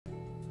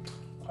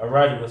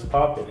Alrighty, what's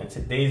poppin'? In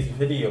today's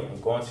video, I'm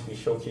going to be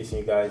showcasing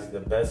you guys the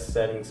best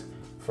settings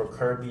for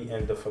Kirby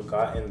and the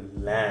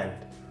Forgotten Land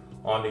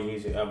on the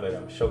Yuzu Emulator.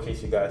 I'm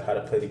showcasing you guys how to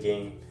play the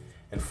game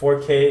in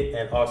 4K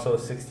and also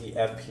 60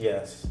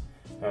 FPS.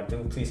 Now,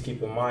 please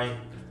keep in mind,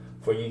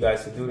 for you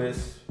guys to do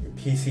this, your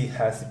PC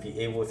has to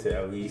be able to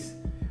at least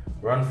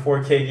run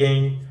 4K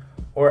game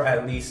or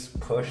at least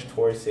push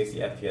towards 60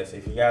 FPS.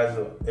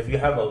 If you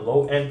have a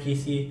low-end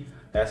PC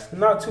that's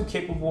not too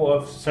capable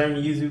of certain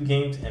Yuzu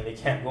games and they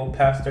can't go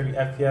past 30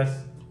 FPS,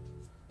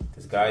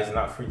 this guide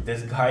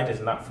is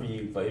not for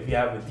you. But if you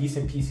have a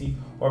decent PC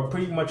or a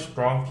pretty much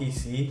strong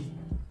PC,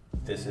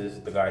 this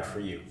is the guide for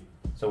you.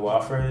 So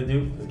without further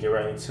ado, let's get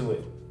right into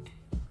it.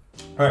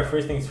 All right,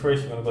 first things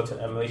first, you're gonna go to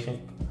the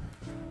emulation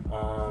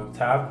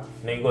tab,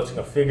 and then you go to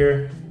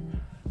configure.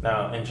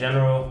 Now, in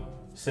general,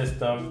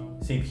 system,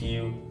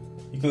 CPU,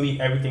 you can leave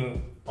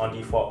everything on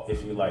default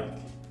if you like.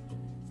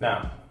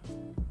 Now,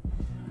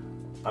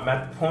 I'm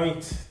at the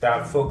point that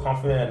I feel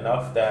confident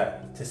enough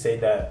to say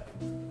that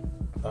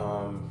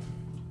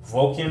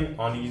Vulkan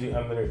on the Yuzu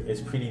Emulator is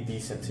pretty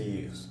decent to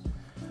use.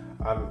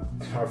 I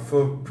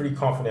feel pretty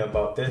confident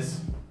about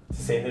this. To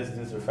say this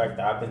is the fact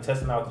that I've been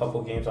testing out a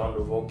couple games on the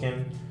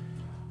Vulkan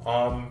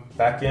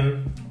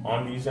backend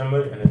on the Yuzu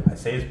Emulator, and I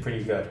say it's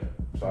pretty good.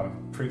 So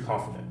I'm pretty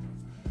confident.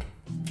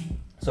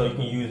 So you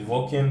can use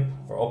Vulkan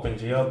or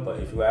OpenGL, but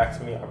if you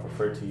ask me, I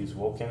prefer to use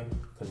Vulkan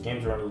because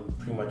games run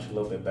pretty much a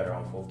little bit better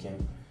on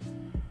Vulkan.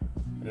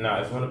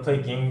 Now, if you want to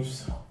play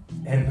games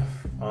in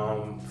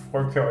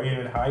 4K or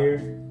even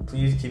higher,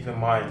 please keep in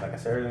mind, like I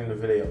said earlier in the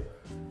video,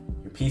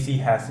 your PC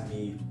has to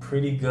be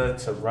pretty good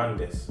to run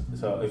this.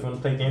 So if you want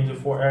to play games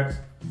with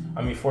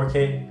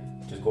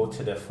 4K, just go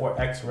to the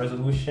 4X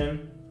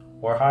resolution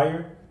or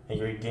higher, and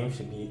your game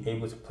should be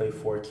able to play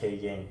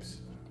 4K games.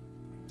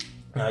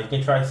 Now, you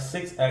can try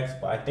 6X,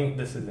 but I think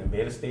this is in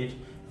beta stage,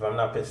 if I'm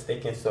not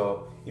mistaken.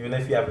 So even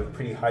if you have a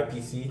pretty high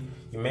PC,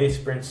 you may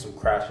experience some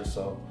crashes.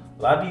 So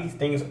a lot of these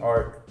things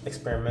are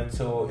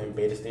experimental and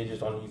beta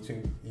stages on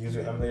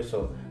Yuzu Emulator,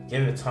 so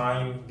give it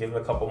time, give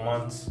it a couple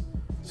months.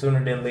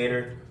 Sooner than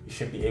later, you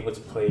should be able to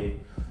play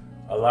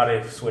a lot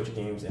of Switch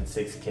games in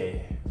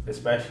 6K,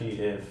 especially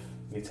if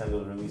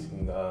Nintendo is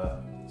releasing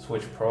a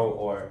Switch Pro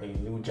or a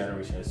new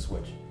generation of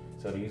Switch.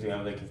 So the Yuzu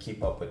Emulator can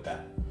keep up with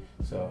that.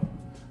 So,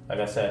 like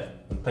I said,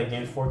 when you play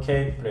games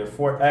 4K, put it at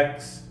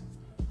 4X,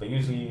 but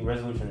usually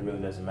resolution really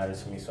doesn't matter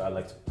to me, so I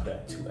like to put it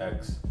at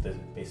 2X, the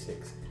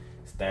basic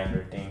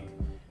standard thing.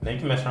 And then you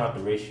can mess around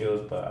with the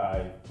ratios, but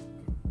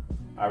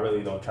I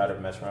really don't try to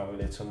mess around with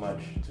it too much,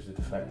 due to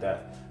the fact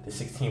that the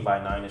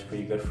 16:9 is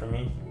pretty good for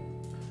me.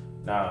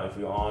 Now, if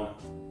you're on,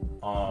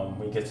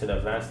 when you get to the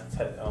advanced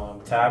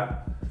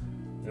tab,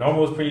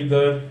 normal is pretty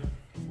good.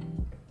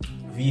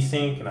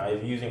 VSync, now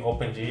if you're using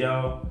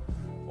OpenGL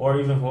or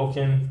even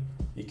Vulkan,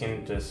 you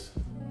can just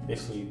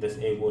basically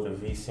disable the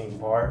VSync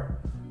bar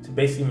to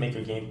basically make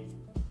your game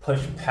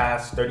push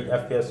past 30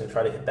 FPS and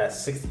try to hit that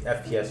 60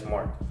 FPS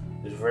mark.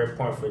 It's very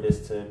important for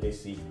this to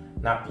basically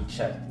not be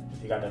checked.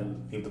 You gotta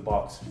leave the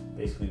box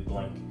basically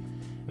blank.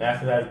 And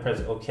after that, you press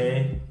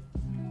OK.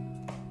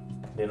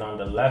 Then on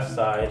the left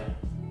side,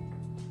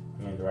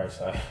 the right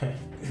side,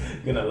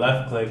 you're gonna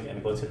left click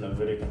and go to the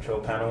video control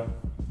panel.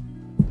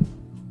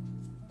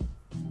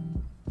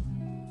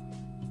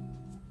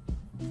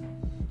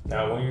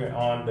 Now, when you're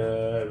on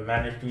the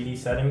manage 3D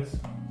settings,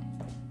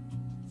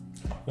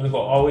 you're gonna go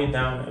all the way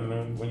down, and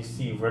then when you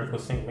see vertical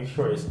sync, make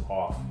sure it's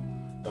off.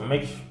 Don't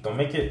make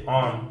it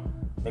on.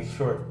 Make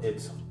sure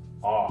it's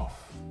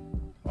off.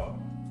 Oh,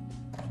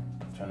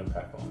 I'm trying to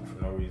back on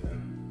for no reason.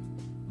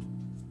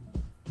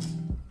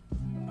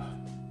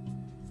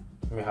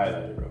 Let me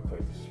highlight it real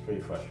quick. It's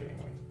pretty frustrating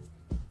when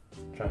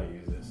I'm trying to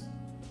use this.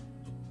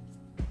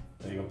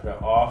 Then you're gonna put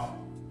it off,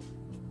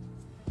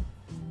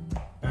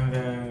 and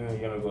then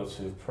you're gonna go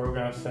to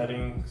program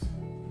settings.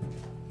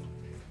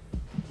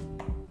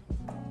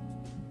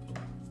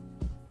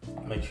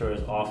 Make sure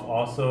it's off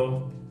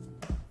also.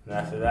 And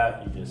after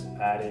that, you just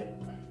add it,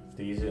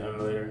 the Yuzu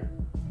Emulator,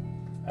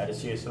 add it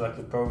to your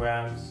selected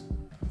programs,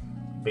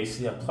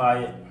 basically apply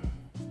it.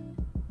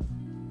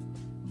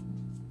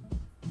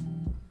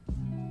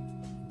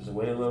 Just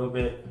wait a little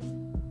bit.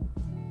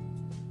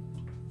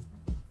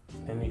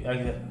 Then you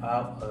exit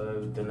out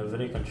of the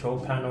video control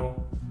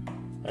panel.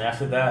 And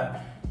after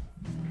that,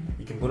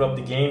 you can boot up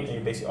the game and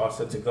you're basically all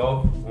set to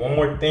go. One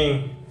more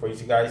thing for you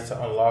guys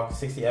to unlock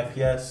 60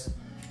 FPS.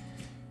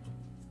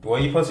 The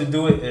way you're supposed to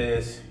do it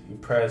is you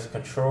press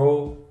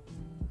Control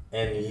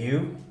and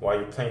U while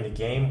you're playing the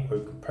game, or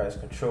you can press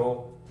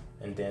Control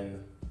and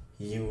then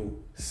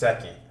U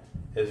second.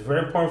 It's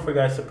very important for you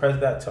guys to press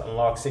that to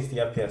unlock 60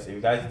 FPS. If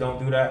you guys don't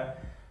do that,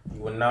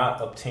 you will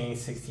not obtain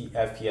 60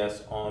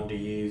 FPS on the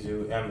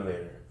Yuzu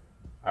Emulator.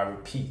 I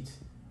repeat,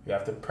 you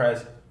have to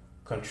press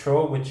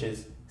Control, which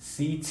is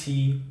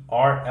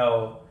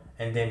CTRL,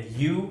 and then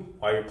U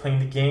while you're playing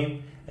the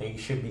game, and you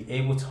should be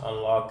able to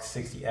unlock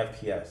 60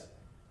 FPS.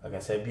 Like I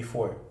said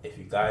before, if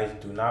you guys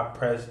do not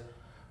press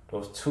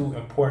those two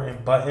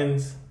important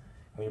buttons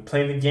when you're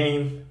playing the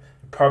game,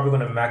 probably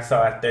gonna max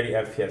out at 30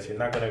 FPS. You're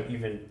not gonna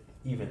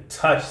even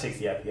touch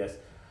 60 FPS.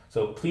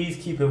 So please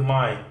keep in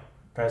mind,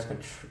 press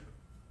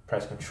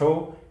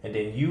control and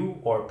then U,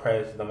 or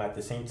press them at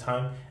the same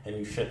time, and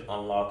you should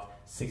unlock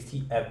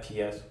 60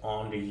 FPS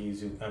on the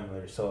Yuzu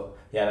emulator. So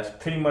yeah, that's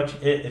pretty much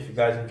it. If you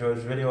guys enjoyed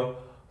this video,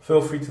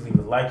 feel free to leave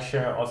a like,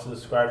 share, and also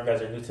subscribe if you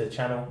guys are new to the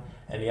channel.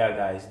 And yeah,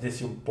 guys, this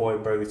is your boy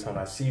Burgertone.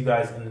 I'll see you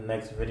guys in the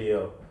next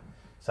video.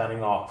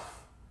 Signing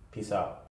off. Peace out.